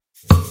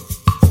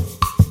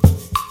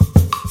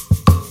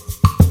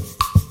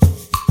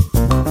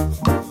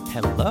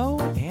Hello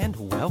and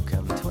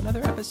welcome to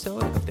another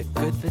episode of The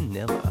Good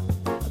Vanilla,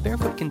 a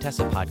Barefoot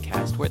Contessa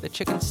podcast where the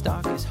chicken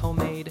stock is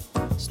homemade,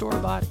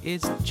 store-bought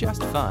is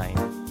just fine,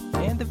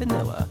 and the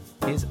vanilla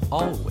is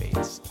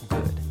always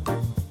good.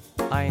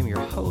 I am your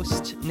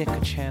host, Nick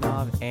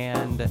Kachanov,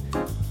 and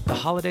the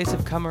holidays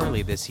have come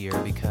early this year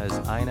because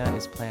Ina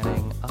is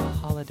planning a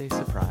holiday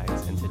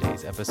surprise in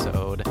today's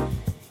episode.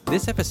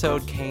 This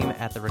episode came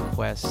at the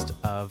request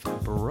of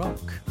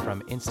Brooke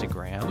from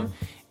Instagram.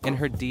 In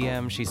her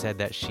DM, she said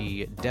that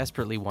she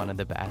desperately wanted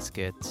the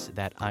basket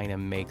that Ina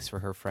makes for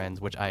her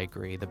friends, which I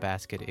agree. The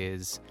basket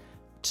is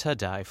to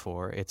die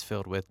for. It's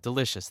filled with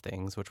delicious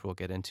things, which we'll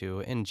get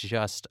into in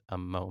just a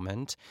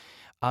moment.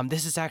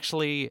 This is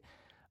actually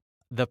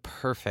the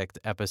perfect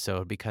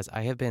episode because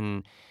I have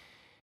been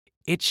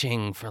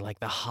itching for like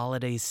the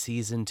holiday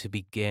season to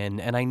begin.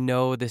 And I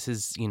know this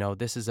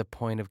is a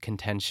point of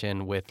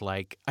contention with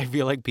like, I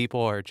feel like people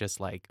are just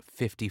like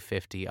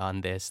 50-50 on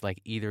this. Like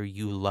either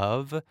you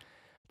love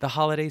the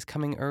holidays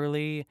coming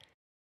early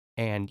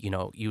and,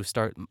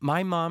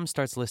 my mom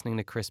starts listening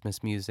to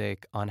Christmas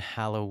music on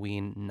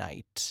Halloween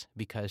night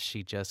because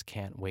she just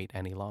can't wait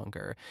any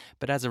longer.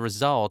 But as a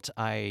result,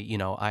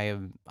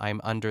 I'm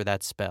under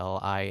that spell.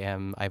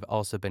 I've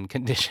also been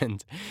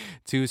conditioned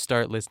to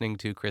start listening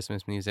to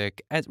Christmas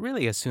music as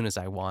soon as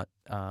I want.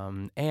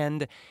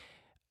 And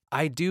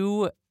I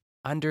do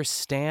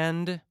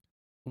understand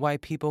why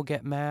people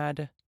get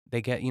mad.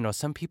 They get,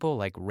 some people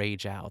like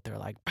rage out. They're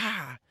like,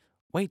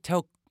 wait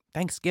till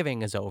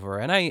Thanksgiving is over.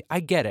 And I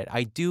get it.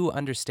 I do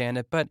understand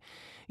it. But,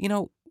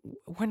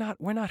 we're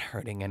not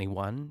hurting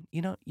anyone.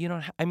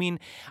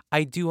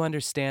 I do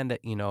understand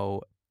that,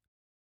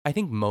 I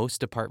think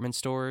most department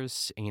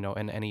stores,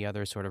 and any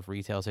other sort of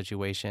retail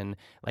situation,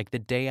 like the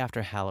day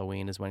after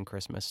Halloween is when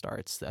Christmas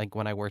starts. Like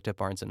when I worked at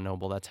Barnes &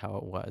 Noble, that's how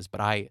it was.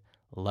 But I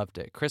loved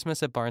it.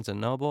 Christmas at Barnes &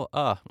 Noble,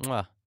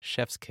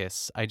 chef's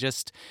kiss. I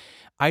just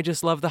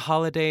love the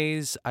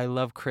holidays. I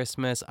love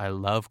Christmas. I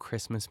love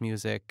Christmas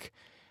music.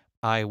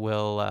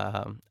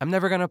 I'm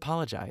never going to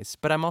apologize,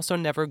 but I'm also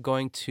never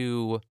going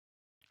to,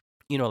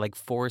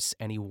 force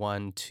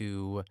anyone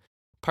to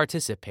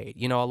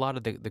participate. A lot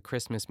of the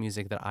Christmas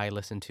music that I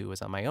listen to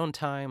is on my own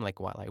time, like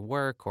while I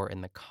work or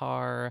in the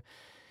car.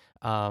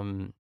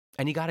 And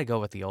you got to go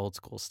with the old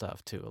school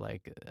stuff too,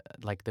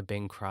 like the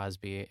Bing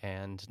Crosby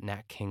and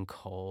Nat King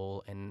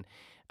Cole and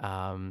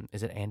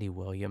is it Andy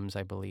Williams,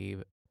 I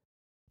believe.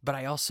 But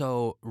I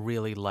also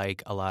really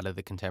like a lot of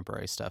the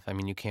contemporary stuff. I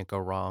mean, you can't go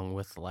wrong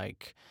with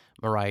like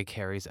Mariah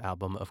Carey's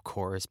album, of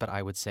course, but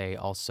I would say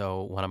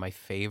also one of my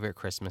favorite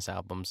Christmas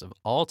albums of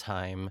all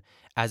time,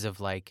 as of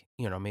like,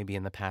 maybe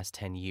in the past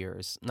 10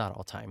 years, not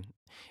all time,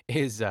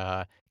 is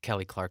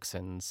Kelly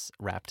Clarkson's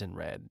Wrapped in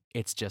Red.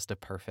 It's just a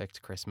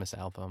perfect Christmas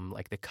album.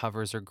 Like the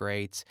covers are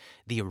great.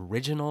 The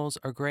originals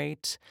are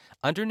great.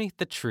 Underneath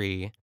the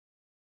Tree,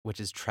 which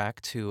is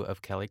track 2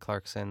 of Kelly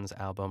Clarkson's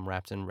album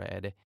Wrapped in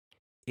Red,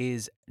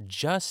 is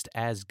just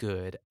as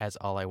good as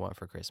All I Want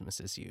for Christmas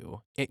Is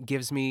You. It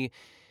gives me,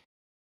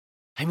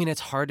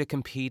 it's hard to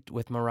compete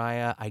with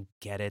Mariah. I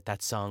get it.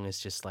 That song is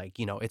just like,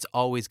 it's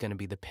always going to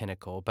be the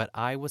pinnacle. But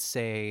I would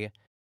say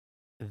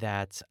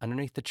that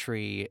Underneath the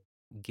Tree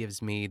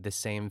gives me the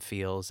same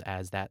feels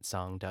as that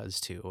song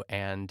does too.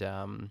 And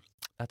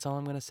that's all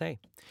I'm going to say.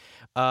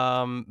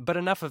 But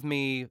enough of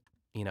me,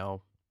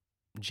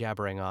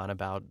 jabbering on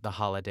about the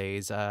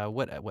holidays.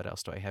 What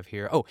else do I have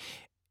here? Oh,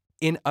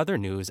 in other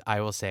news, I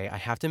will say I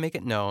have to make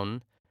it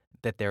known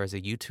that there is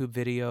a YouTube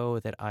video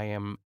that I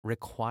am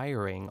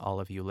requiring all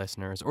of you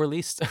listeners, or at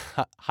least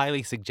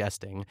highly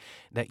suggesting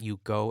that you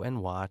go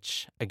and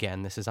watch.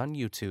 Again, this is on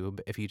YouTube.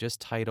 If you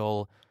just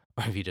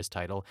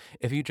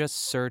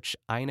search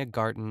Ina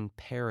Garten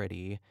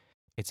parody,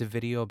 it's a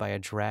video by a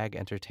drag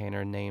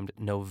entertainer named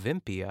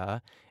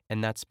Novimpia,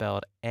 and that's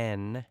spelled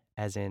N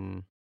as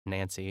in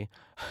Nancy,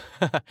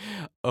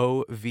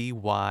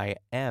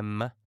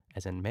 Ovym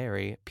as in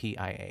Mary,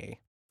 Pia.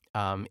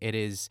 It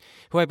is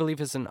who I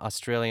believe is an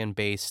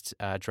Australian-based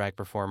drag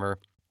performer.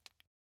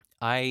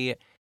 It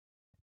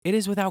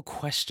is without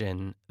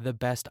question the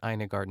best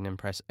Ina Garten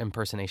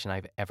impersonation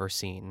I've ever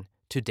seen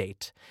to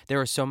date. There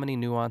are so many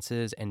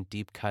nuances and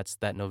deep cuts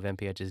that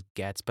Novimpia just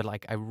gets, but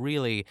like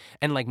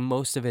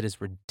most of it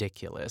is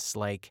ridiculous.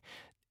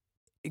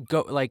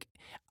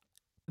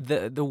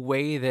 The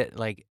way that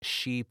like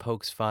she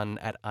pokes fun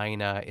at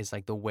Ina is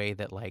like the way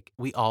that like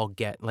we all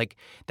get like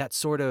that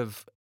sort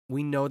of,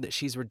 we know that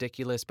she's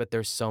ridiculous, but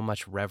there's so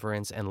much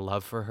reverence and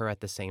love for her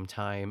at the same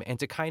time. And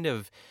to kind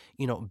of,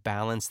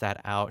 balance that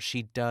out,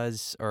 she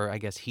does, or I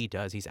guess he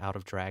does, he's out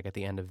of drag at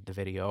the end of the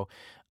video,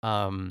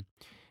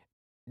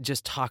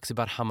 just talks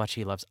about how much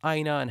he loves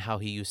Ina and how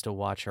he used to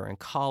watch her in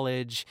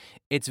college.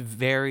 It's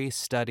very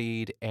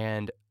studied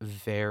and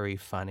very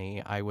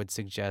funny. I would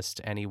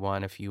suggest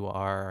anyone, if you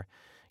are,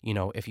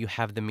 if you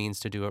have the means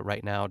to do it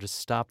right now, just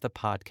stop the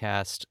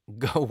podcast,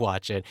 go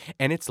watch it.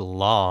 And it's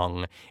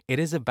long. It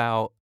is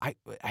about, I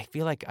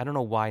feel like, I don't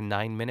know why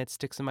 9 minutes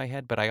sticks in my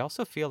head, but I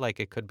also feel like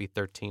it could be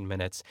 13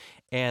 minutes.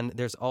 And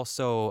there's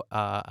also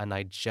a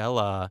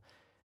Nigella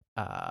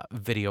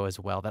video as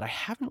well that I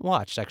haven't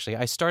watched, actually.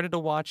 I started to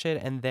watch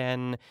it, and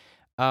then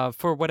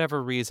for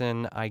whatever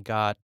reason, I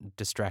got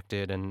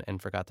distracted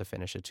and forgot to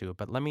finish it too.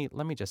 But let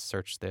me just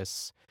search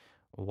this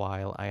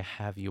while I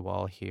have you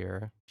all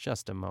here.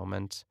 Just a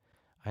moment.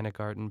 Ina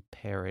Garten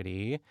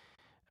parody.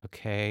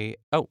 Okay.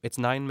 Oh, it's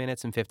 9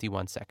 minutes and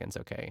 51 seconds.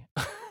 Okay.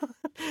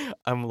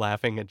 I'm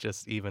laughing at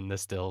just even the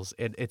stills.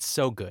 It's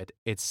so good.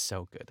 It's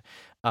so good.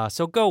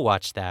 So go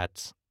watch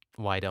that.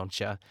 Why don't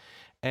you?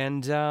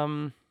 And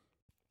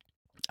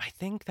I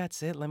think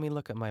that's it. Let me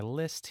look at my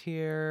list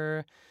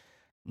here.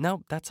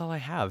 Nope, that's all I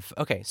have.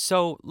 Okay,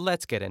 so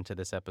let's get into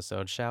this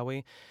episode, shall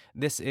we?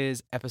 This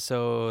is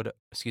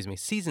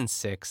season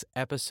 6,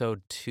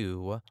 episode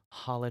 2,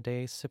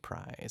 Holiday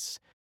Surprise.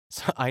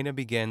 So Ina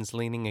begins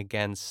leaning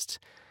against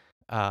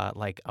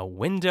like a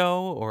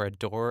window or a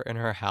door in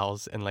her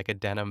house in like a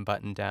denim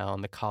button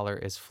down. The collar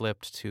is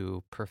flipped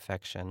to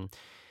perfection.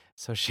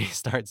 So she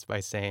starts by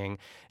saying,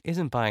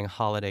 "Isn't buying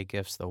holiday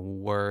gifts the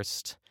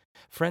worst?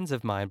 Friends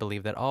of mine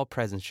believe that all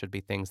presents should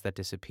be things that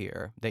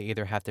disappear. They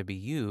either have to be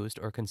used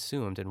or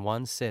consumed in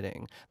one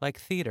sitting, like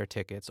theater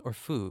tickets or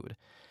food.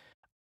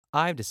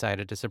 I've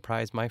decided to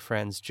surprise my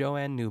friends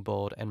Joanne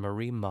Newbold and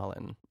Marie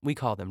Mullen, we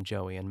call them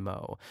Joey and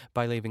Mo,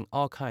 by leaving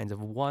all kinds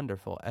of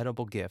wonderful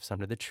edible gifts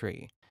under the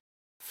tree.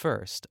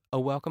 First, a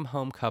welcome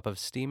home cup of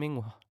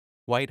steaming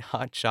white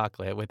hot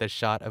chocolate with a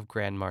shot of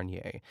Grand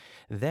Marnier.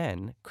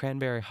 Then,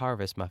 Cranberry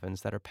Harvest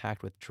Muffins that are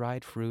packed with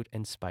dried fruit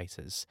and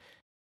spices.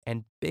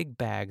 And big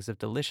bags of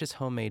delicious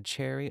homemade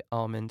cherry,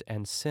 almond,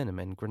 and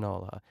cinnamon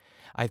granola.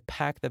 I've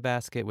packed the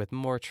basket with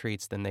more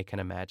treats than they can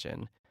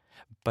imagine.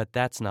 But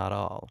that's not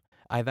all.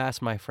 I've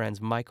asked my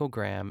friends Michael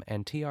Graham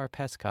and T.R.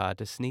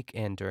 to sneak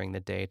in during the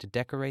day to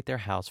decorate their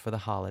house for the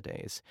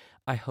holidays.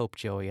 I hope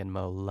Joey and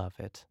Mo love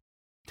it."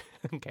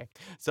 Okay.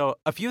 So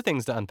a few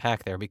things to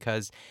unpack there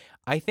because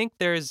I think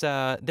there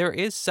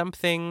is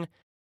something,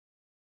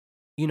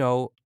 you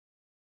know,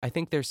 I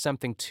think there's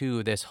something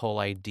to this whole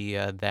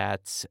idea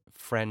that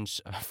friends,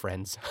 I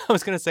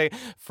was going to say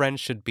friends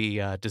should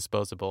be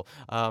disposable.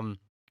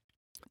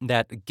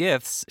 That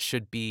gifts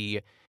should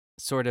be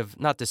sort of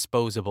not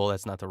disposable,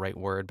 that's not the right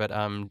word, but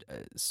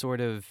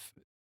sort of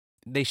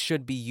they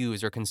should be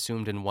used or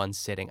consumed in one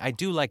sitting. I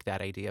do like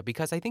that idea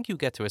because I think you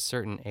get to a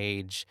certain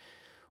age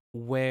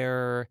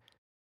where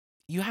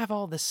you have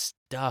all the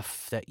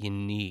stuff that you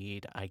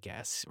need, I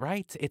guess,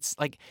 right? It's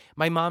like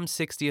my mom's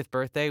 60th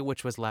birthday,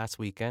 which was last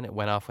weekend. It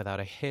went off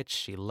without a hitch.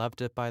 She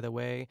loved it, by the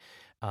way.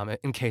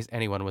 In case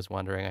anyone was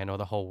wondering, I know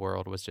the whole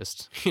world was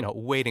just,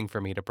 waiting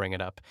for me to bring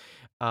it up.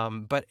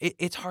 But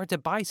it's hard to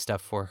buy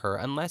stuff for her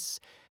unless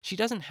she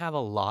doesn't have a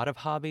lot of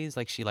hobbies.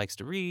 Like she likes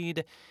to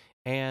read,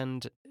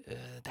 and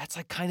that's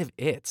like kind of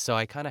it. So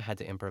I kind of had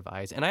to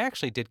improvise. And I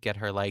actually did get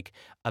her like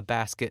a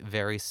basket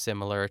very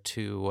similar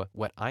to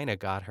what Ina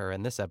got her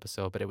in this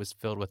episode, but it was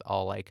filled with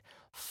all like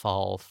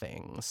fall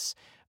things.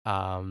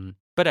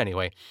 But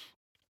anyway,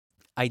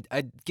 I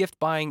gift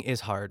buying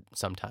is hard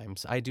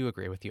sometimes. I do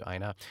agree with you,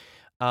 Ina.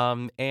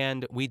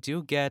 And we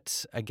do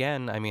get,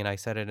 again, I mean, I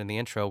said it in the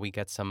intro, we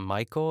get some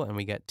Michael and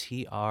we get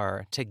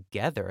TR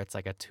together. It's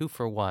like a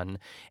 2-for-1.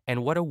 And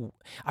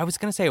I was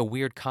going to say a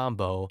weird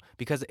combo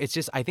because it's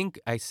just, I think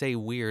I say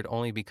weird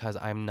only because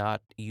I'm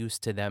not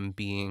used to them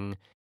being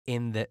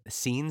in the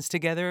scenes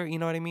together. You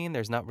know what I mean?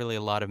 There's not really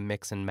a lot of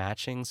mix and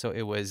matching. So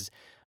it was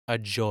a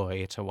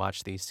joy to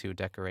watch these two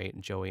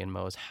decorate Joey and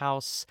Mo's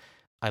house.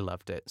 I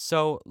loved it.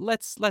 So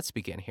let's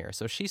begin here.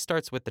 So she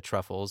starts with the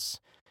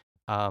truffles.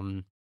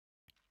 Um,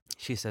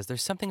 she says,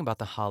 "There's something about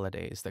the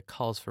holidays that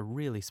calls for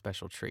really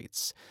special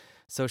treats."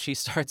 So she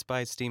starts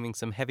by steaming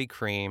some heavy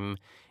cream,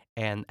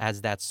 and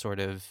as that's sort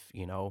of,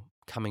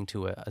 coming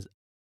to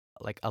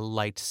like a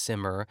light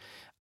simmer,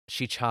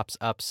 she chops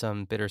up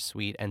some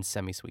bittersweet and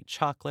semi-sweet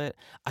chocolate.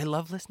 I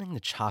love listening to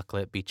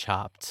chocolate be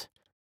chopped.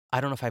 I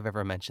don't know if I've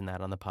ever mentioned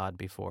that on the pod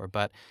before,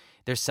 but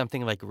there's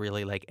something like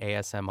really like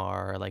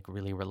ASMR, like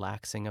really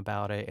relaxing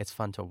about it. It's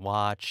fun to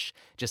watch,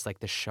 just like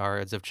the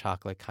shards of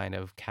chocolate kind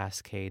of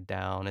cascade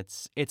down.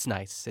 It's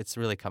nice. It's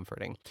really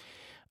comforting.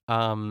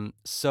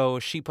 So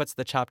she puts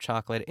the chopped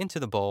chocolate into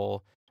the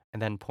bowl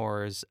and then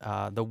pours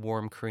the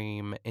warm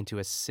cream into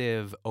a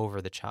sieve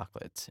over the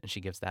chocolate. And she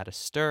gives that a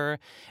stir.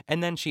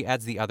 And then she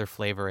adds the other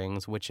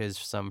flavorings, which is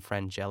some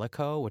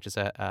frangelico, which is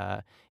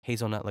a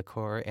hazelnut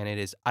liqueur.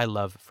 And I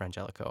love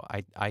frangelico.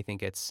 I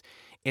think it's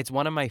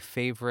one of my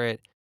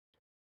favorite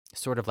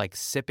sort of like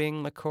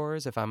sipping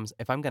liqueurs if I'm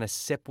gonna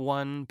sip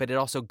one, but it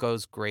also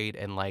goes great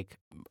in like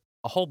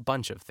a whole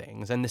bunch of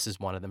things, and this is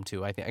one of them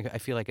too. I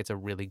feel like it's a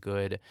really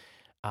good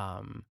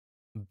um,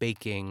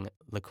 baking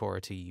liqueur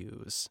to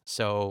use.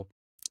 So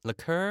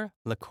liqueur.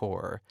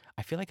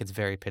 I feel like it's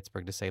very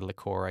Pittsburgh to say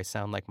liqueur. I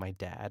sound like my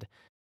dad,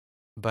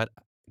 but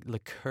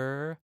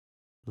liqueur.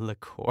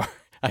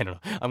 I don't know.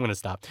 I'm gonna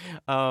stop.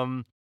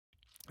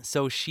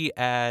 So she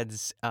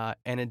adds,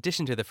 in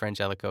addition to the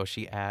frangelico,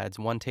 she adds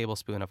 1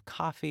 tablespoon of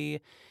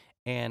coffee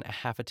and a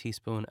half a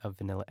teaspoon of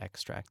vanilla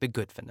extract, the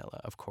good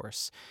vanilla, of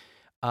course.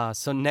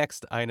 So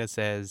next, Ina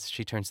says,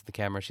 she turns to the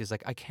camera. She's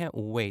like, I can't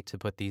wait to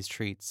put these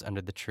treats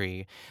under the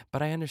tree,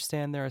 but I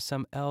understand there are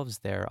some elves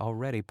there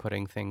already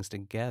putting things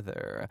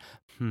together.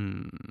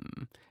 Hmm.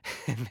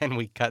 And then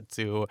we cut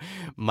to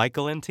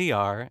Michael and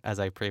TR, as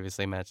I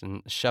previously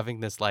mentioned,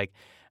 shoving this like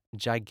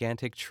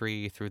gigantic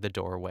tree through the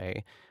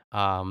doorway.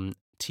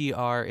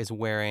 TR is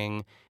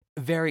wearing,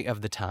 very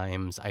of the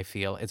times, I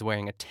feel, is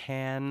wearing a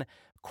tan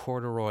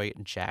corduroy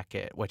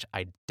jacket, which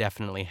I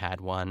definitely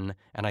had one,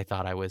 and I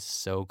thought I was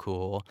so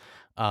cool.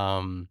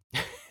 Um,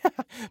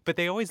 but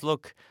they always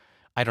look,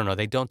 I don't know,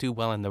 they don't do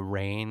well in the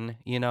rain,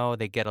 you know?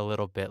 They get a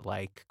little bit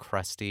like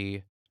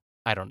crusty.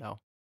 I don't know.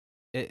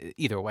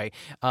 Either way.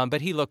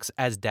 But he looks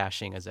as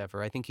dashing as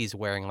ever. I think he's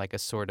wearing like a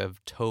sort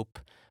of taupe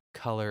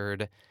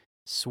colored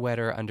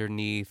sweater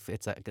underneath.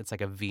 It's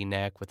like a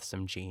V-neck with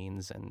some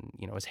jeans, and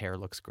you know his hair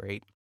looks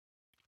great.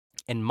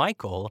 And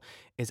Michael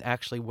is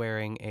actually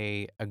wearing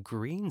a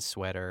green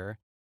sweater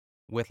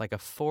with like a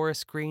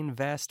forest green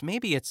vest.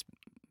 Maybe it's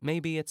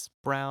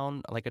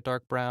brown, like a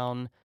dark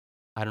brown.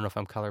 I don't know if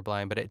I'm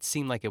colorblind, but it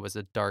seemed like it was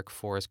a dark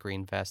forest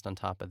green vest on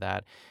top of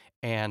that,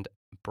 and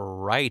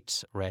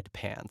bright red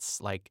pants.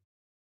 Like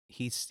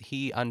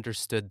he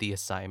understood the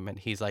assignment.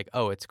 He's like,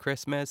 "Oh, it's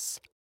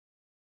Christmas.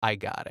 I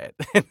got it."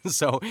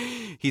 So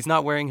he's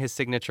not wearing his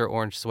signature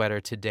orange sweater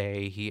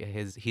today.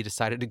 He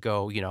decided to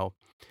go,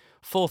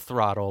 full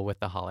throttle with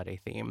the holiday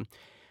theme.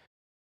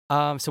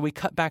 So we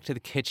cut back to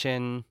the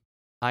kitchen.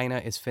 Ina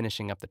is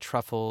finishing up the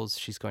truffles.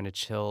 She's going to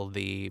chill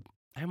I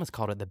almost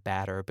called it the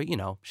batter, but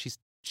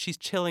she's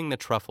chilling the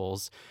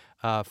truffles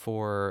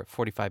for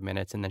 45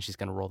 minutes, and then she's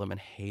going to roll them in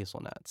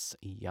hazelnuts.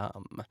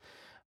 Yum.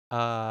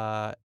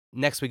 Uh,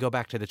 Next, we go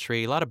back to the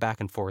tree. A lot of back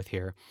and forth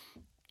here.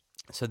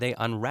 So they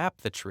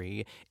unwrap the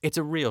tree. It's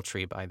a real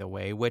tree, by the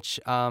way, which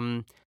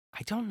I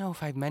don't know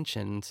if I've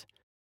mentioned,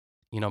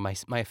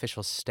 my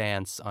official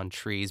stance on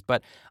trees,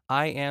 but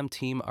I am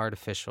team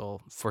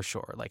artificial for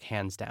sure, like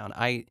hands down.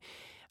 I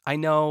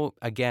know,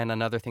 again,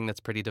 another thing that's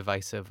pretty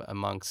divisive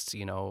amongst,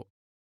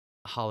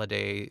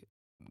 holiday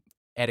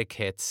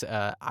etiquette.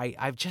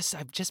 I've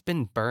just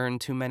been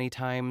burned too many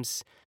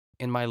times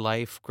in my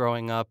life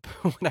growing up.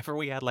 Whenever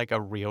we had like a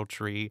real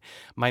tree,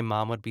 my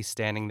mom would be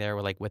standing there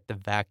with the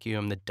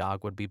vacuum, the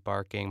dog would be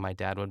barking, my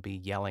dad would be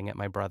yelling at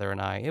my brother and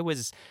I.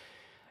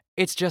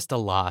 It's just a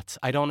lot.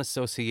 I don't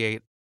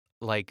associate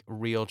like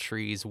real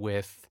trees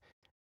with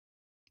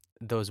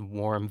those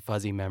warm,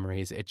 fuzzy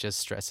memories. It just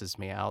stresses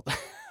me out.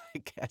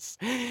 I guess.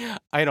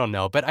 I don't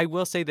know. But I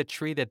will say the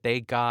tree that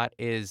they got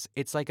it's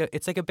like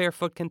a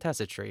barefoot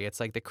Contessa tree. It's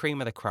like the cream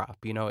of the crop.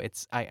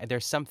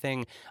 There's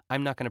something.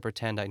 I'm not gonna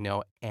pretend I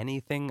know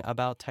anything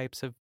about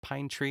types of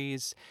pine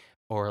trees,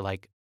 or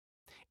like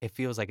it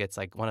feels like it's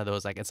like one of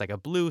those, like it's like a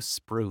blue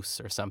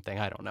spruce or something.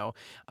 I don't know.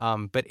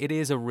 But it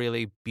is a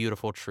really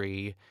beautiful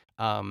tree.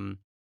 Um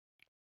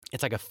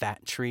it's like a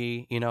fat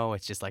tree,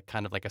 it's just like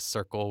kind of like a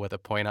circle with a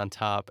point on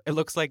top. It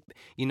looks like,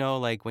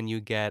 like when you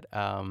get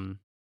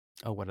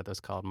oh, what are those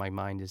called? My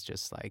mind is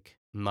just like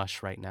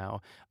mush right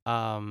now.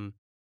 Um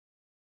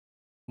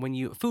when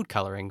you food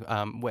coloring,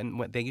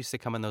 when they used to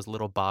come in those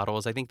little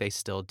bottles, I think they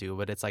still do,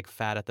 but it's like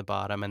fat at the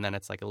bottom and then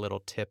it's like a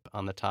little tip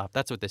on the top.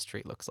 That's what this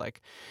tree looks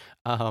like.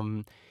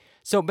 Um,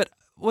 but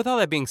with all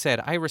that being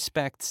said, I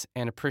respect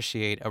and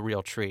appreciate a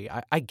real tree.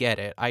 I get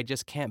it. I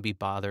just can't be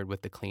bothered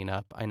with the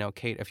cleanup. I know,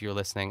 Kate, if you're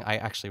listening, I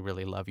actually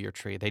really love your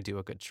tree. They do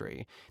a good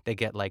tree. They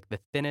get like the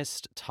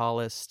thinnest,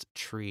 tallest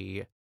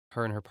tree,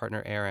 her and her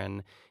partner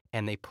Aaron,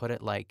 and they put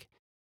it like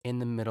in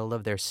the middle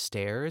of their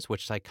stairs,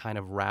 which like kind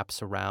of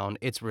wraps around.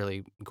 It's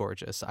really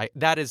gorgeous.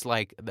 That is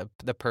like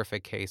the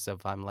perfect case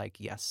of, I'm like,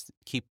 yes,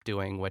 keep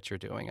doing what you're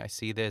doing. I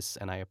see this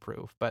and I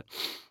approve. But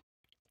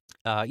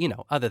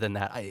other than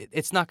that,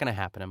 it's not going to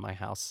happen in my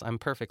house. I'm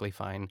perfectly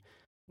fine.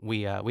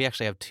 We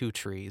actually have two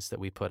trees that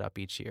we put up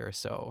each year,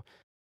 so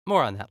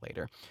more on that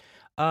later.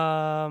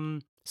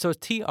 So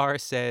TR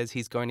says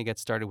he's going to get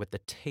started with the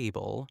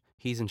table.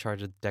 He's in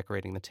charge of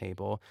decorating the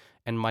table.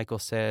 And Michael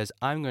says,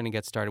 I'm going to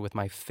get started with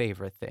my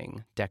favorite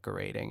thing,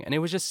 decorating. And it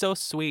was just so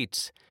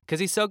sweet because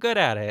he's so good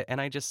at it.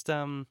 And I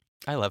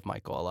love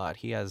Michael a lot.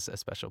 He has a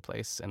special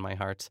place in my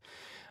heart.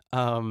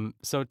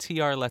 So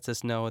TR lets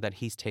us know that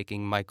he's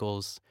taking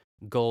Michael's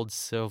gold,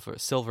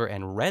 silver,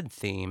 and red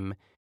theme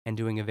and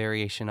doing a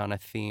variation on a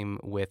theme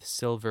with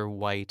silver,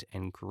 white,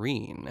 and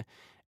green.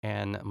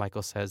 And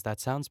Michael says, that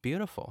sounds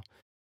beautiful.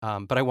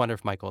 But I wonder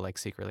if Michael like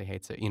secretly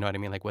hates it. You know what I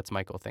mean? Like, what's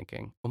Michael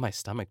thinking? Oh, my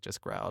stomach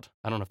just growled.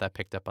 I don't know if that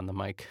picked up on the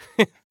mic.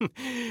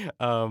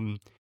 um,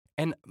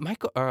 and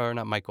Michael, or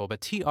not Michael,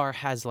 but TR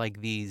has like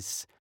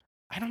these,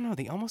 I don't know,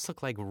 they almost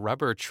look like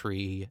rubber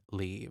tree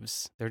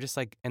leaves. They're just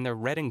like, and they're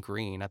red and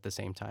green at the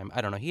same time.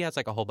 I don't know. He has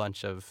like a whole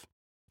bunch of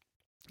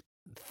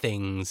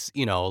things,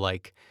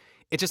 like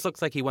it just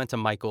looks like he went to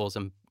Michael's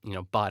and,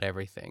 bought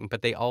everything,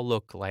 but they all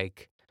look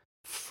like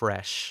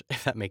fresh,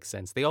 if that makes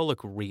sense. They all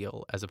look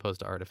real as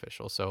opposed to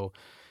artificial. So,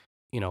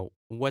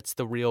 what's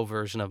the real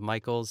version of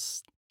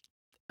Michael's?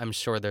 I'm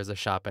sure there's a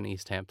shop in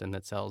East Hampton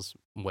that sells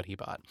what he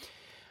bought.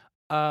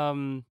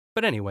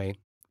 But anyway,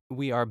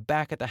 we are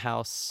back at the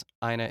house.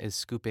 Ina is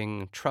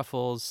scooping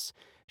truffles.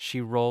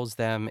 She rolls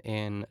them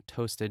in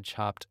toasted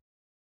chopped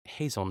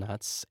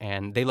hazelnuts,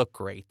 and they look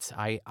great.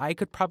 I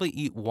could probably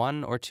eat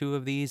one or two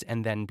of these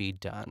and then be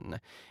done.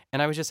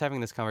 And I was just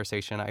having this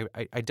conversation.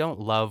 I don't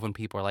love when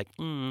people are like,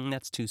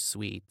 that's too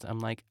sweet. I'm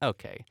like,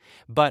 okay.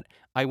 But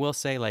I will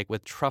say, like,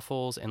 with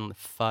truffles and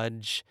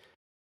fudge,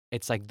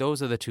 it's like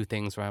those are the two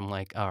things where I'm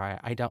like, all right,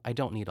 I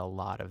don't need a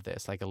lot of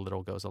this. Like a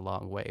little goes a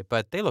long way.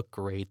 But they look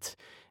great.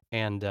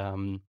 And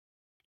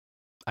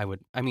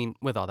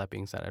with all that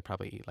being said, I'd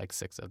probably eat like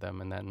six of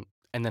them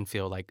and then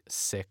feel like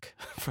sick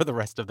for the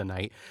rest of the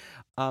night.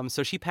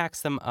 So she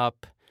packs them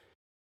up.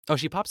 Oh,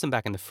 she pops them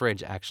back in the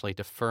fridge actually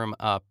to firm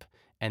up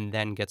and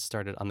then gets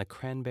started on the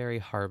Cranberry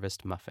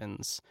Harvest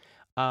Muffins.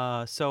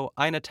 So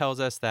Ina tells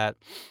us that,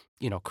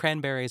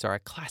 cranberries are a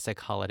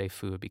classic holiday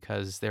food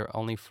because they're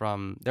only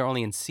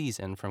in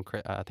season from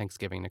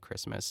Thanksgiving to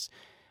Christmas.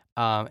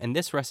 And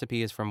this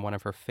recipe is from one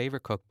of her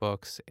favorite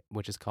cookbooks,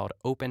 which is called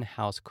Open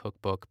House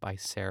Cookbook by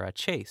Sarah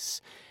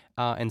Chase.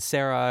 And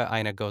Sarah,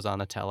 Ina goes on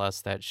to tell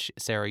us that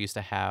Sarah used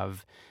to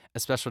have a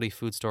specialty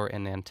food store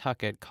in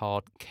Nantucket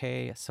called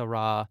K.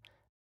 Sarah,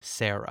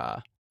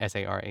 Sarah,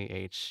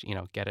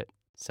 get it?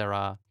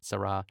 Sarah,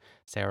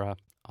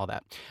 all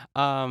that,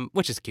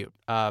 which is cute.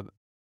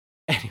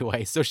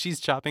 Anyway, so she's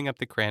chopping up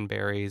the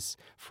cranberries,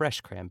 fresh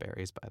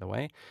cranberries, by the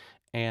way,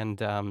 and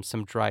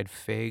some dried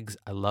figs.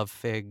 I love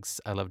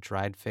figs. I love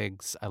dried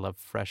figs. I love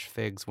fresh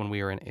figs. When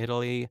we were in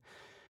Italy,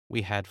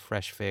 we had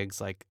fresh figs.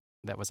 Like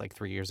that was like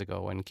 3 years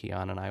ago when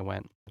Kian and I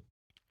went,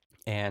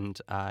 and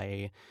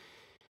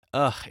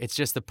it's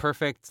just the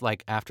perfect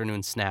like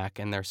afternoon snack,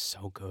 and they're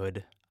so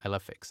good. I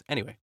love figs.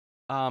 Anyway,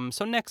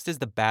 so next is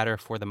the batter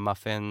for the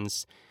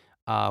muffins,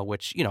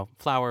 which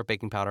flour,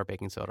 baking powder,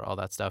 baking soda, all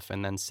that stuff,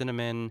 and then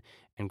cinnamon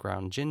and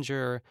ground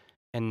ginger.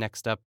 And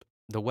next up,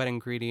 the wet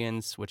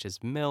ingredients, which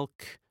is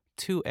milk,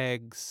 2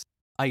 eggs.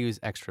 I use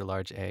extra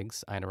large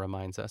eggs, Ina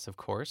reminds us, of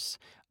course.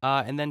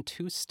 And then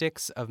 2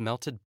 sticks of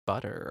melted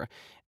butter.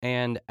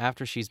 And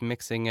after she's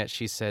mixing it,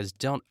 she says,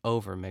 "Don't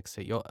overmix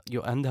it.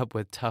 You'll end up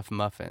with tough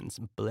muffins."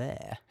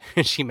 Bleh.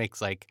 And she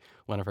makes like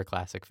one of her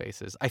classic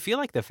faces. I feel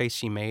like the face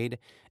she made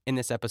in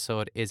this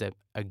episode is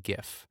a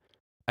gif.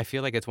 I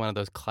feel like it's one of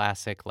those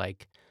classic,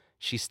 like,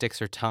 she sticks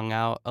her tongue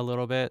out a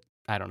little bit.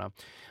 I don't know.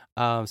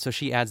 So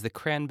she adds the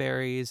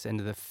cranberries and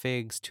the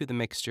figs to the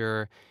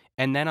mixture.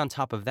 And then on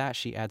top of that,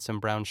 she adds some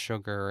brown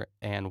sugar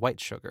and white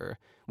sugar,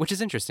 which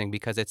is interesting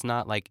because it's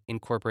not like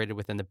incorporated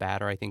within the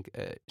batter. I think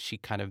she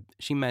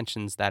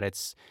mentions that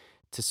it's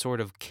to sort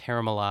of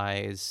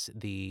caramelize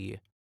the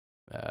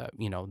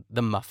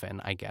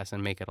muffin, I guess,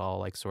 and make it all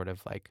like sort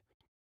of like,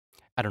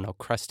 I don't know,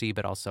 crusty,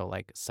 but also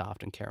like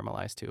soft and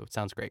caramelized too. It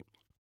sounds great.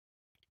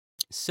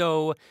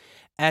 So,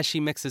 as she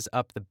mixes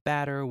up the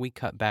batter, we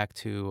cut back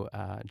to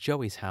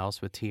Joey's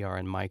house with T.R.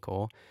 and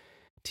Michael.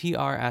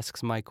 T.R.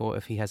 asks Michael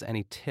if he has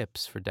any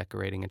tips for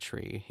decorating a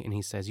tree, and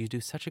he says, "You do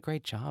such a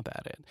great job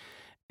at it."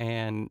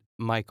 And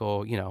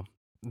Michael,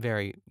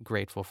 very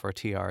grateful for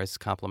T.R.'s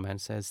compliment,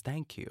 says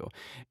thank you,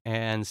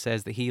 and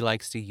says that he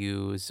likes to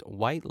use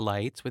white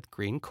lights with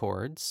green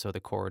cords, so the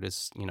cord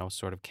is,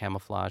 sort of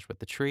camouflage with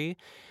the tree.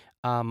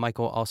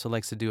 Michael also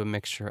likes to do a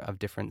mixture of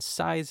different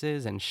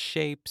sizes and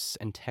shapes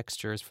and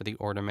textures for the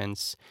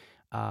ornaments.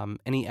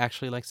 And he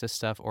actually likes to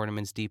stuff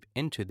ornaments deep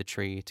into the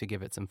tree to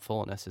give it some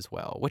fullness as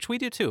well, which we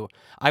do too.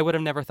 I would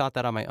have never thought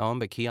that on my own,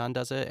 but Keon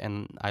does it,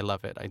 and I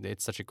love it.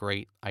 It's such a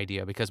great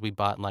idea because we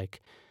bought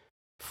like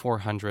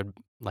 400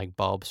 like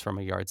bulbs from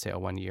a yard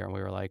sale one year, and we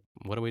were like,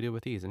 "What do we do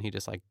with these?" And he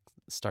just like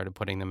started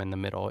putting them in the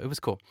middle. It was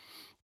cool,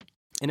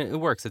 and it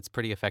works. It's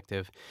pretty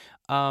effective.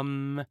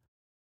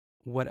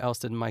 What else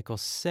did Michael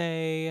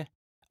say?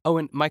 Oh,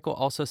 and Michael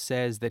also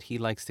says that he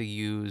likes to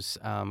use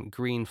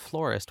green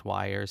florist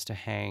wires to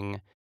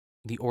hang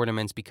the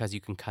ornaments because you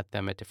can cut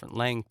them at different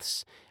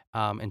lengths.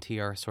 And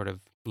TR sort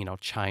of,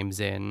 chimes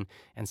in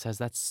and says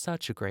that's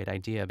such a great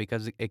idea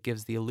because it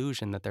gives the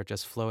illusion that they're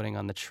just floating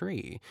on the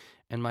tree.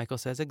 And Michael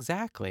says,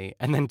 exactly.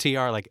 And then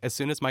TR, like, as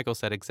soon as Michael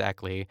said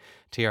exactly,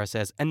 TR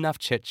says, enough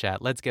chit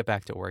chat. Let's get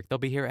back to work. They'll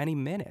be here any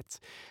minute.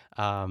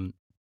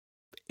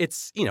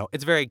 It's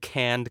very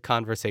canned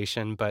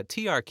conversation, but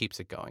TR keeps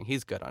it going.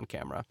 He's good on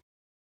camera.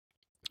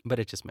 But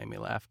it just made me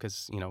laugh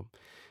because,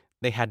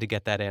 they had to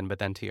get that in. But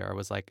then TR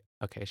was like,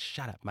 okay,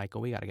 shut up,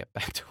 Michael. We got to get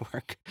back to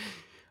work.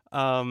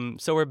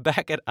 So we're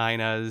back at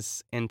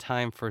Ina's in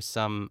time for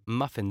some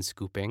muffin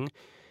scooping.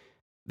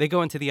 They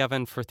go into the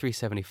oven for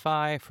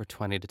 375 for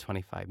 20 to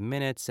 25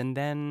 minutes. And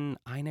then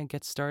Ina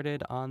gets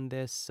started on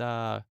this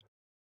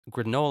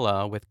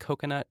granola with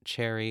coconut,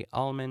 cherry,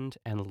 almond,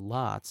 and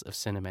lots of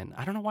cinnamon.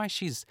 I don't know why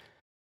she's,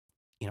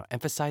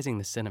 emphasizing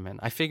the cinnamon.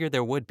 I figured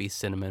there would be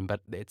cinnamon,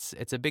 but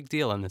it's a big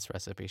deal in this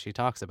recipe. She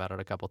talks about it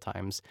a couple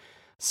times.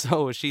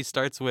 So she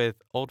starts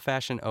with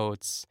old-fashioned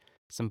oats,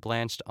 some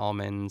blanched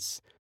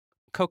almonds,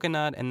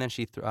 coconut, and then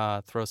she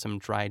throws some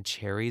dried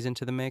cherries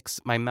into the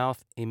mix. My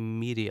mouth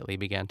immediately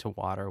began to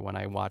water when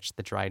I watched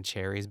the dried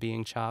cherries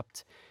being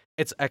chopped.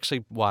 It's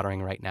actually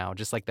watering right now,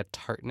 just like the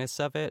tartness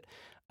of it.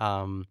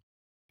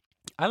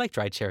 I like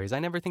dried cherries. I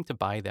never think to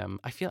buy them.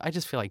 I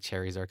just feel like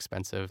cherries are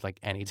expensive like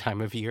any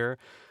time of year,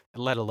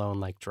 let alone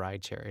like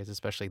dried cherries,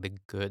 especially the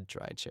good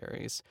dried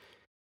cherries.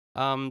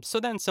 So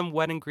then some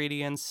wet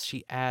ingredients.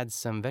 She adds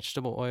some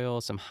vegetable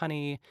oil, some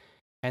honey,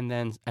 and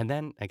then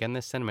again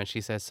this cinnamon.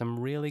 She says some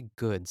really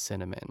good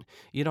cinnamon.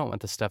 You don't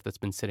want the stuff that's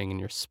been sitting in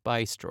your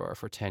spice drawer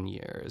for 10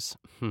 years.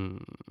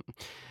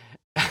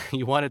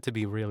 You want it to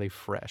be really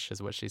fresh,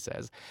 is what she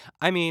says.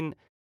 I mean,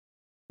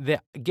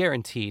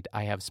 guaranteed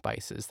I have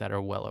spices that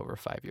are well over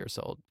 5 years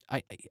old.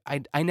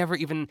 I never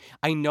even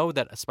I know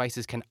that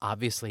spices can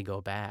obviously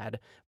go bad,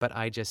 but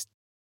I just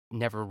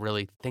never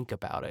really think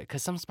about it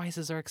because some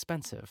spices are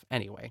expensive.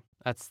 Anyway,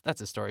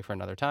 that's a story for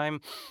another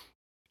time.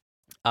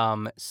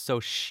 So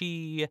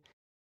she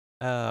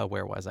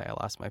where was I? I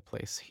lost my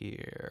place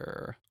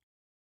here.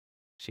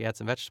 She adds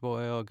some vegetable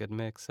oil, good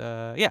mix.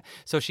 Yeah.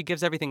 So she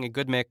gives everything a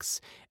good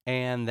mix,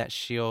 and that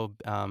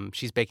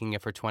she's baking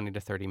it for 20 to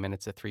 30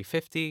 minutes at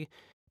 350.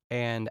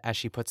 And as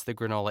she puts the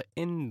granola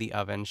in the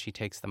oven, she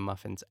takes the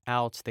muffins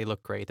out. They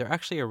look great. They're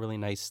actually a really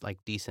nice,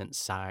 like decent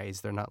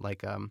size. They're not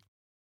like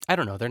I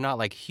don't know. They're not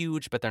like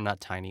huge, but they're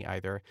not tiny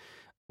either.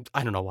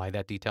 I don't know why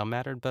that detail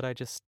mattered, but I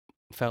just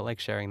felt like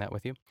sharing that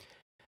with you.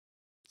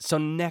 So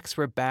next,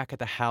 we're back at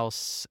the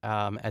house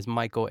as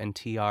Michael and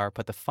TR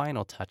put the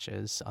final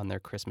touches on their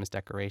Christmas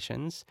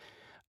decorations.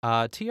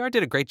 TR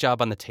did a great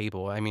job on the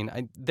table. I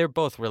mean, they're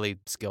both really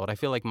skilled. I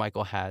feel like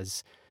Michael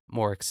has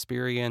more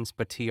experience,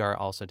 but TR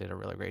also did a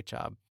really great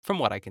job from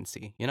what I can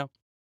see, you know?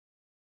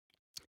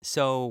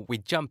 So we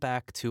jump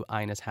back to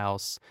Ina's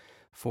house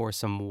for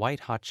some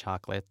white hot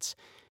chocolate.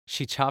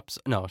 She chops,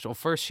 no, so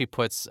first she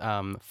puts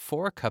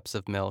 4 cups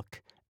of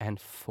milk and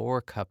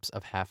 4 cups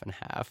of half and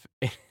half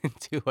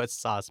into a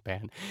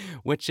saucepan,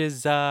 which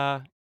is,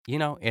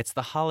 it's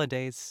the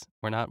holidays.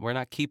 We're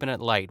not keeping it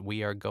light.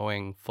 We are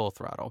going full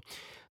throttle.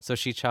 So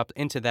she chops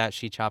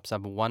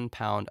up 1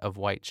 pound of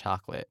white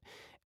chocolate,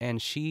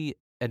 and she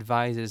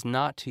advises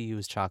not to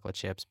use chocolate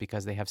chips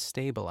because they have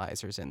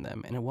stabilizers in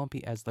them and it won't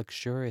be as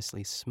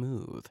luxuriously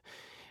smooth.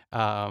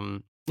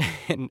 Um,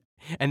 and,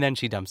 and then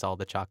she dumps all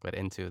the chocolate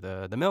into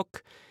the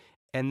milk.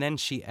 And then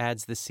she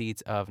adds the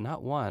seeds of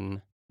not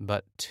one,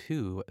 but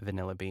 2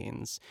 vanilla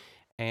beans.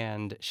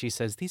 And she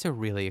says, these are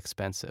really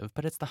expensive,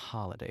 but it's the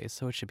holidays,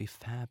 so it should be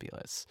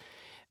fabulous.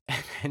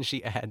 And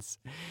she adds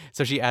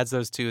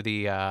those to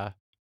the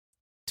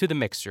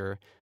mixture,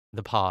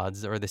 the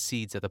pods or the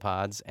seeds of the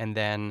pods, and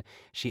then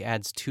she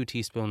adds 2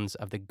 teaspoons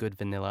of the good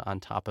vanilla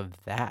on top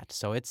of that.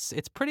 So it's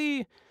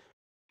pretty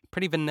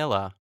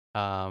vanilla,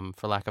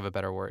 for lack of a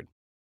better word.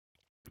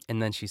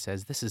 And then she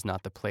says, "This is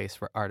not the place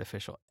for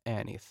artificial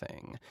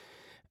anything."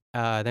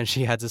 Then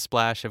she adds a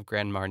splash of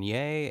Grand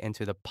Marnier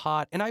into the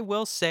pot. And I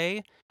will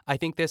say, I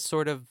think this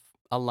sort of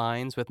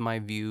aligns with my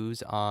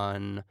views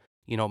on,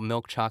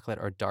 milk chocolate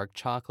or dark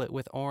chocolate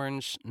with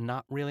orange.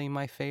 Not really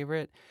my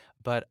favorite,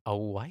 but a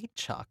white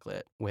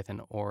chocolate with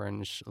an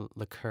orange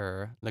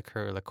liqueur,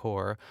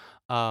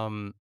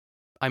 I'm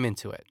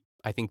into it.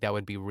 I think that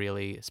would be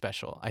really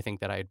special. I think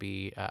that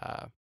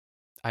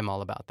I'm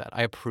all about that.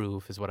 I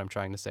approve, is what I'm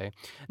trying to say.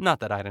 Not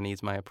that Ida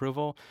needs my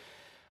approval.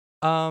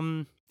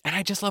 And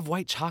I just love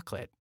white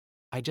chocolate.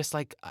 I just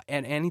like,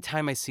 and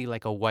anytime I see I'm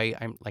like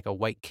a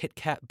white Kit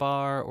Kat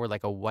bar or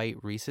like a white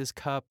Reese's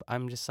cup,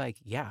 I'm just like,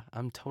 yeah,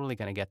 I'm totally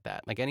gonna get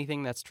that. Like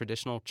anything that's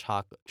traditionally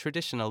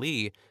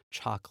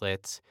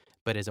chocolate,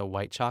 but is a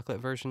white chocolate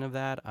version of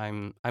that,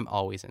 I'm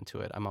always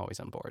into it. I'm always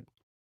on board.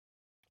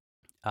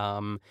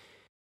 Um,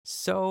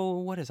 so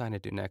what does Ina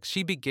do next?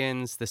 She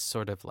begins this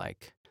sort of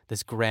like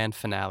this grand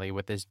finale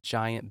with this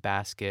giant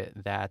basket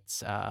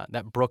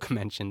that Brooke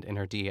mentioned in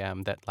her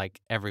DM that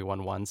like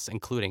everyone wants,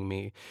 including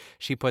me.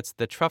 She puts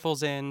the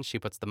truffles in, she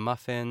puts the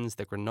muffins,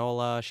 the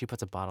granola, she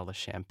puts a bottle of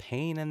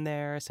champagne in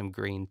there, some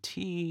green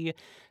tea,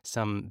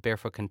 some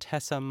Barefoot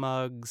Contessa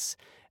mugs,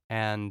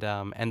 and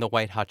the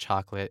white hot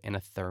chocolate in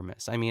a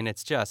thermos. I mean,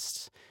 it's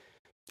just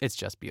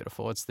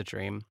beautiful. It's the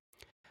dream.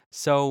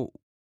 So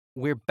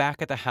we're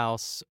back at the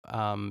house,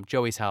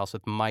 Joey's house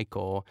with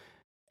Michael,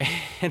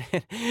 and,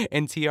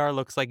 and TR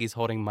looks like he's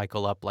holding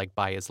Michael up like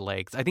by his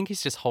legs. I think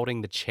he's just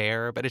holding the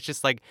chair, but it's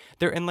just like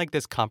they're in like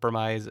this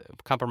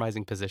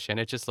compromising position.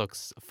 It just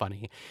looks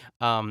funny.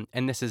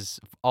 And this is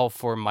all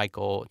for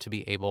Michael to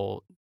be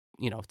able,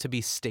 to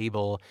be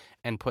stable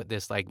and put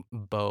this like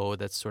bow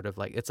that's sort of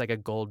like it's like a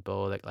gold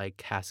bow that like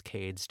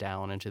cascades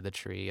down into the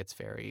tree. It's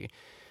very,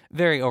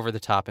 very over the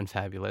top and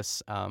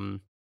fabulous. And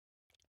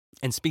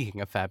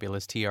speaking of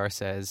fabulous, TR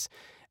says,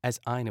 as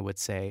Ina would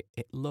say,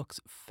 it looks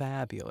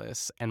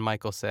fabulous. And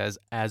Michael says,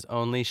 as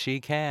only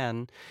she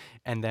can.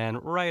 And then,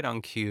 right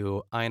on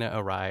cue, Ina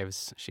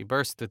arrives. She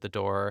bursts through the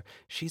door.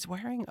 She's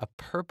wearing a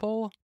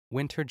purple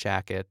winter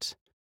jacket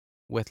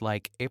with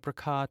like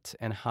apricot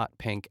and hot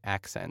pink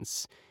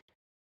accents.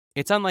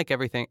 It's unlike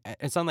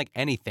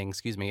anything,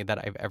 excuse me, that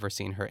I've ever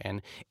seen her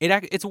in.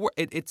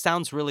 It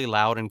sounds really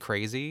loud and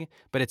crazy,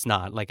 but it's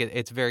not. Like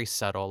it's very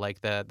subtle. Like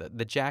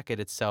the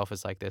jacket itself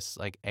is like this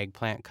like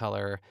eggplant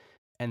color,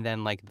 and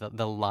then like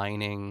the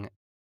lining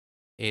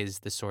is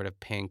the sort of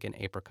pink and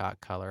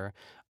apricot color.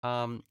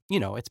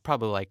 It's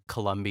probably like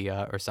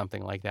Columbia or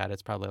something like that.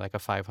 It's probably like a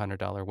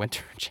 $500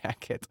 winter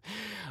jacket.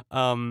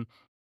 Um,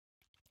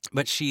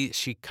 but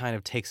she kind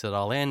of takes it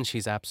all in.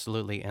 She's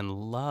absolutely in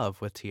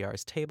love with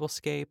TR's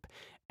tablescape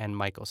and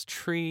Michael's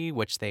tree,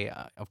 which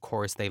of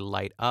course, they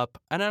light up.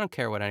 And I don't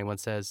care what anyone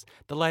says,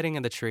 the lighting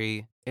of the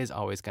tree is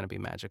always going to be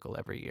magical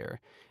every year.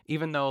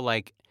 Even though,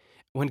 like,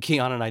 when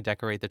Keon and I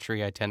decorate the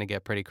tree, I tend to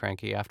get pretty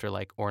cranky after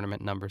like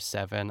ornament number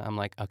 7. I'm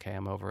like, okay,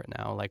 I'm over it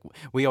now. Like,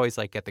 we always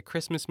like get the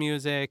Christmas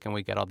music and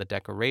we get all the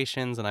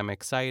decorations and I'm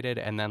excited.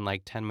 And then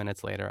like 10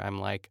 minutes later, I'm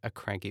like a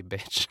cranky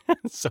bitch.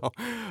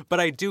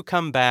 But I do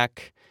come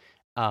back.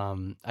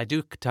 I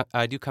do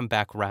come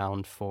back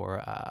round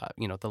for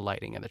the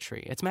lighting of the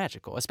tree. It's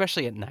magical,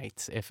 especially at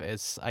night. If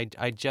it's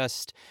I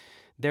just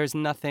there's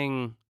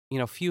nothing,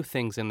 few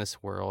things in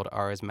this world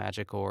are as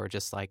magical or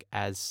just like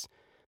as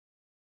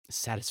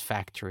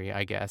satisfactory,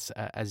 I guess,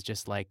 as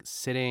just like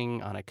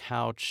sitting on a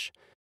couch.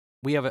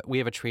 We have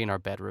a tree in our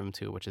bedroom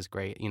too, which is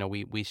great.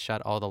 We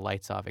shut all the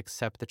lights off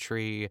except the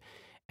tree,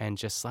 and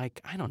just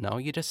like, I don't know,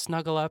 you just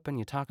snuggle up and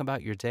you talk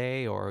about your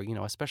day, or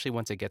especially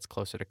once it gets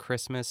closer to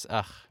Christmas.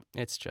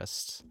 It's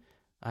just,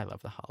 I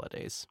love the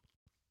holidays.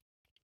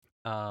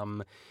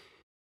 Um,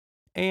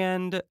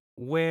 and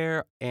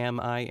where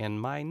am I in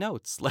my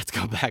notes? Let's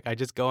go back. I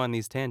just go on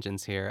these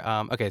tangents here.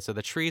 Okay, so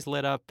the tree's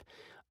lit up.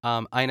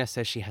 Ina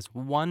says she has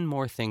one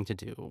more thing to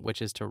do,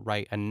 which is to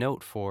write a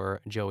note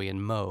for Joey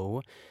and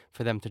Mo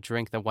for them to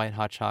drink the white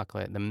hot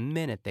chocolate the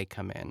minute they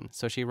come in.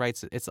 So she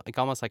writes, it's like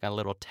almost like a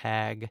little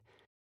tag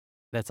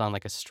that's on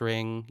like a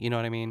string, you know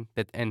what I mean?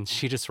 And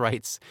she just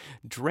writes,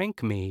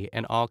 "Drink me"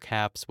 in all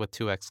caps with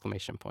 2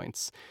 exclamation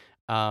points.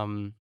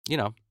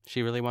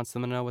 She really wants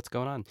them to know what's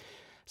going on.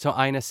 So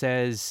Ina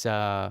says,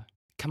 "Come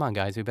on,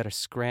 guys, we better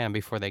scram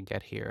before they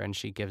get here." And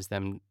she gives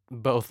them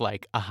both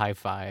like a high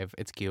five.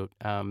 It's cute.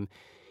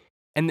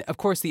 And of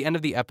course, the end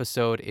of the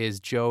episode is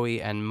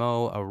Joey and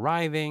Mo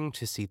arriving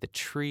to see the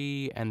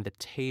tree and the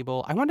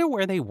table. I wonder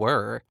where they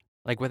were.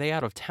 Like, were they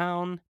out of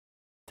town?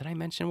 Did I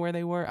mention where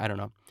they were? I don't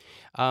know.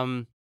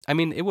 I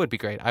mean, it would be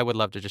great. I would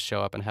love to just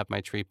show up and have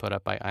my tree put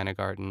up by Ina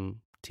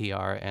Garten,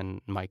 TR,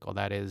 and Michael.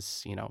 That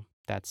is,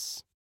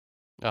 that's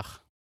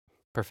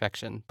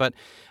perfection. But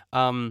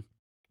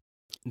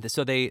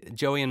so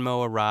Joey and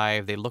Mo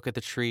arrive. They look at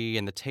the tree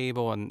and the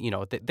table, and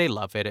they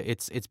love it.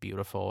 It's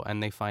beautiful,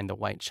 and they find the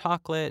white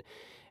chocolate,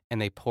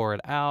 and they pour it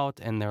out,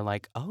 and they're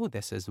like, "Oh,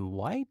 this is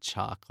white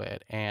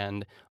chocolate."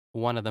 And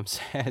one of them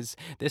says,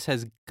 "This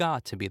has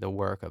got to be the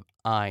work of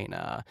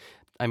Ina."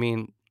 I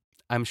mean,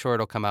 I'm sure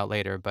it'll come out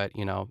later, but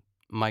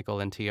Michael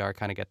and TR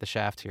kind of get the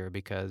shaft here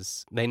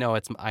because they know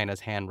it's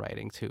Ina's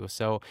handwriting too.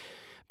 So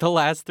the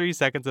last 3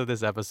 seconds of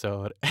this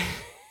episode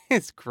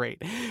is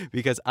great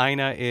because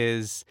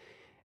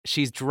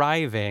she's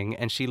driving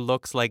and she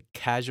looks like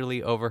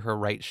casually over her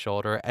right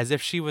shoulder as if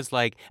she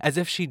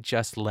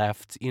just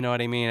left. You know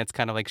what I mean? It's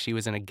kind of like she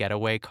was in a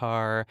getaway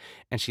car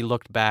and she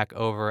looked back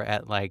over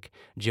at like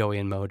Joey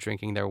and Mo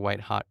drinking their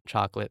white hot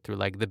chocolate through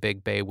like the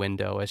big bay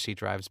window as she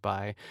drives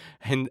by.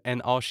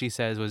 And all she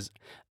says was,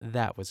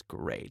 "That was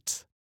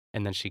great."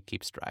 And then she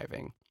keeps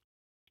driving.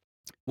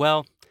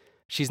 Well,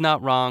 she's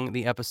not wrong.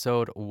 The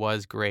episode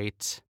was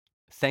great.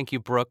 Thank you,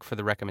 Brooke, for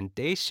the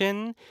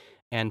recommendation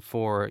and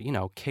for,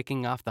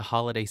 kicking off the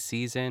holiday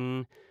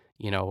season,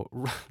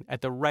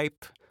 at the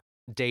ripe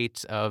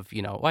date of,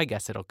 well, I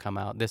guess it'll come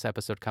out. This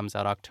episode comes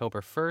out October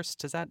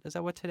 1st. Is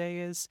that what today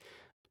is?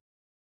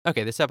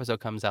 Okay, this episode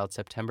comes out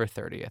September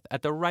 30th,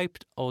 at the ripe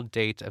old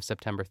date of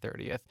September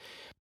 30th.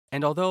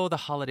 And although the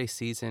holiday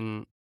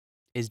season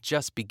is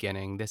just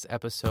beginning, this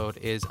episode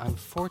is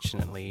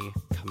unfortunately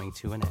coming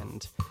to an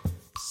end.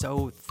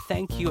 So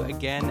thank you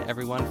again,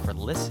 everyone, for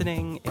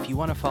listening. If you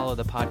want to follow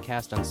the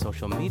podcast on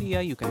social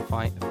media, you can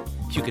find it.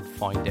 You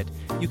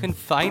can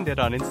find it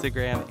on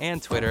Instagram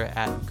and Twitter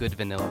at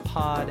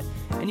goodvanillapod.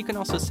 And you can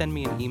also send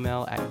me an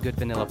email at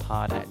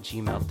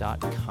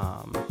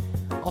goodvanillapod@gmail.com.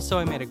 Also,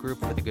 I made a group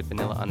for the Good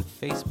Vanilla on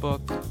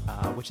Facebook,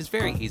 which is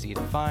very easy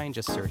to find.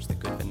 Just search the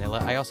Good Vanilla.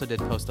 I also did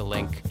post a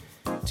link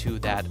to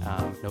that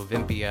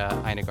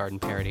Novimpia Ina Garten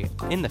parody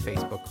in the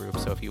Facebook group.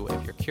 So if you're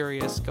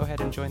curious, go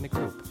ahead and join the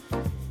group.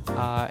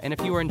 And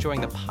if you are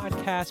enjoying the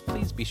podcast,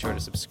 please be sure to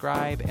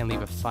subscribe and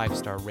leave a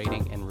 5-star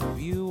rating and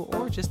review,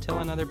 or just tell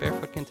another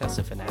Barefoot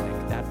Contessa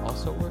fanatic. That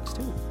also works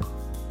too.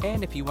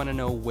 And if you want to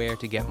know where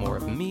to get more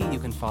of me, you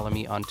can follow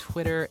me on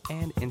Twitter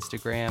and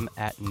Instagram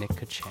at Nick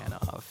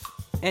Kachanov.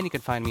 And you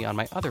can find me on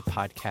my other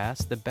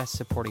podcast, the Best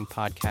Supporting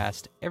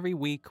Podcast, every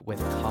week with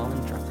Colin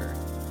Drucker.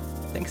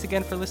 Thanks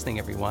again for listening,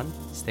 everyone.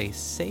 Stay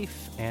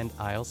safe, and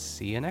I'll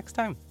see you next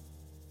time.